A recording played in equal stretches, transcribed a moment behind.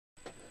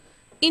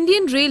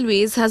Indian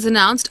Railways has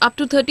announced up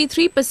to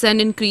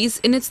 33% increase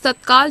in its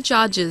Tatkal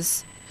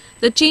charges.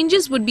 The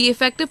changes would be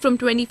effective from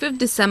 25th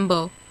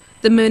December.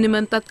 The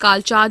minimum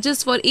Tatkal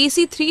charges for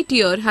AC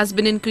 3-tier has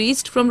been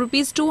increased from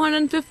Rs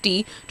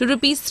 250 to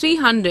Rs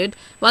 300,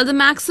 while the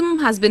maximum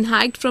has been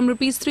hiked from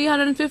Rs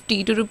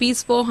 350 to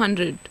Rs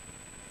 400.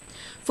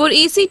 For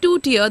AC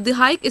 2-tier, the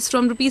hike is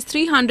from Rs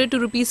 300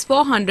 to Rs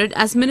 400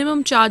 as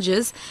minimum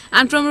charges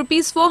and from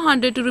Rs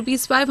 400 to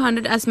Rs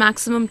 500 as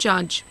maximum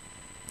charge.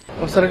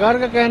 और सरकार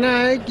का कहना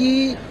है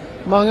कि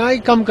महंगाई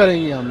कम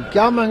करेंगे हम।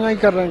 क्या महंगाई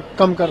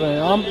कम कर रहे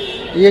हैं हम?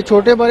 ये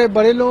छोटे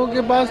बड़े लोगों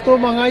के पास तो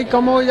महंगाई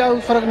कम हो या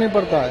फर्क नहीं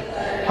पड़ता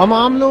है। हम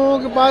आम लोगों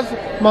के पास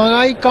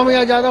महंगाई कम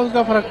या ज़्यादा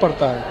उसका फर्क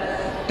पड़ता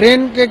है।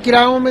 ट्रेन के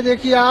किरायों में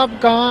देखिए आप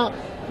कहाँ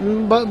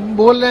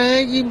बोल रहे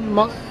हैं कि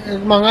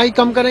महंगाई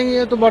कम करेंगे,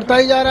 ये तो बढ़ता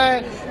ही जा रहा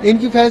है।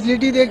 इनकी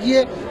फैसिलिटी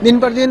देखिए दिन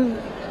पर दिन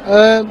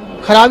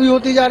खराबी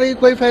होती जा रही,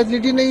 कोई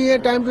फैसिलिटी नहीं है।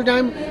 टाइम टू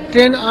टाइम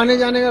ट्रेन आने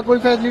जाने का कोई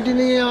फैसिलिटी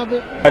नहीं है यहाँ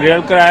पे।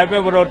 रेल किराए पे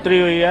बढ़ोतरी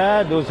हुई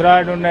है। दूसरा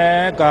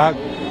इन्होंने कहा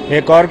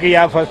एक और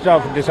किया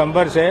 1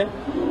 दिसंबर से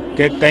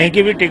कि कहीं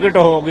की भी टिकट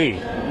होगी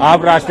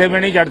आप रास्ते में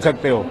नहीं चढ़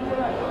सकते हो।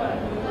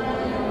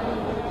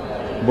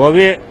 वो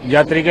भी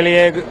यात्री के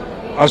लिए एक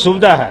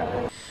असुविधा है।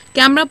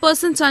 Camera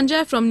person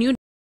Sanjay from new